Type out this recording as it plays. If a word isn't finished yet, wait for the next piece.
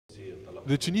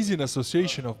The Tunisian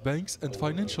Association of Banks and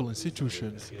Financial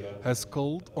Institutions has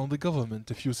called on the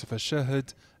government of Youssef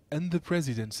al-Shahid and the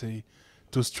presidency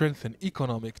to strengthen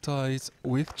economic ties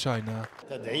with China.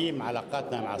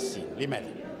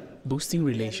 Boosting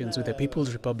relations with the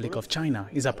People's Republic of China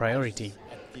is a priority.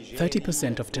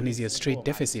 30% of Tunisia's trade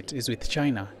deficit is with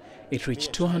China. It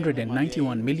reached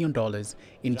 $291 million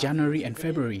in January and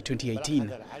February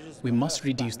 2018. We must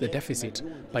reduce the deficit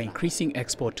by increasing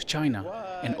export to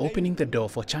China and opening the door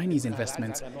for Chinese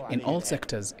investments in all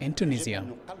sectors in Tunisia.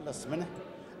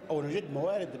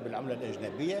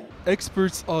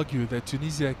 Experts argue that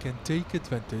Tunisia can take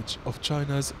advantage of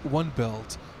China's One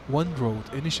Belt, One Road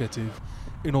initiative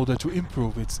in order to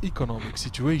improve its economic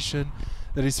situation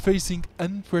that is facing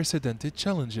unprecedented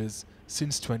challenges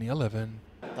since 2011.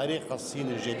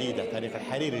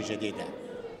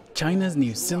 China's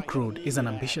new Silk Road is an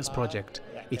ambitious project.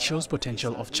 It shows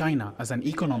potential of China as an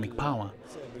economic power.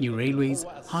 New railways,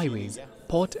 highways,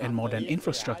 port and modern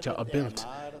infrastructure are built.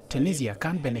 Tunisia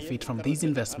can benefit from these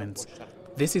investments.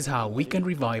 This is how we can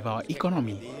revive our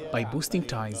economy, by boosting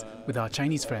ties with our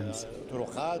Chinese friends.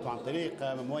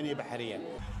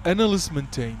 Analysts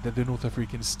maintain that the North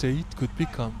African state could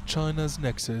become China's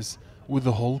nexus with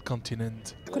the whole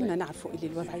continent.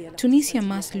 Tunisia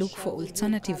must look for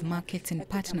alternative markets and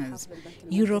partners.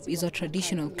 Europe is a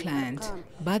traditional client,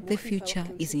 but the future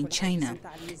is in China.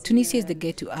 Tunisia is the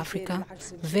gate to Africa.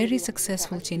 Very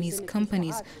successful Chinese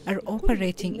companies are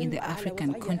operating in the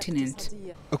African continent.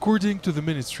 According to the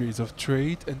Ministries of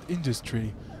Trade and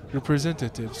Industry,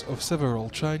 representatives of several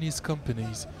Chinese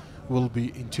companies will be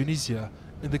in Tunisia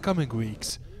in the coming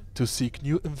weeks to seek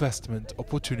new investment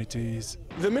opportunities.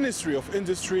 The Ministry of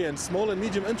Industry and Small and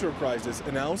Medium Enterprises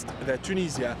announced that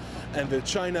Tunisia and the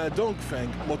China Dongfeng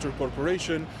Motor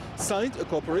Corporation signed a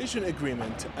cooperation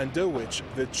agreement under which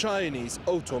the Chinese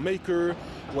automaker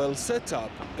will set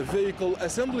up a vehicle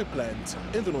assembly plant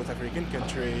in the North African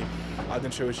country.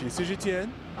 Adnen Chaouachi, CGTN,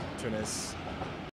 Tunis.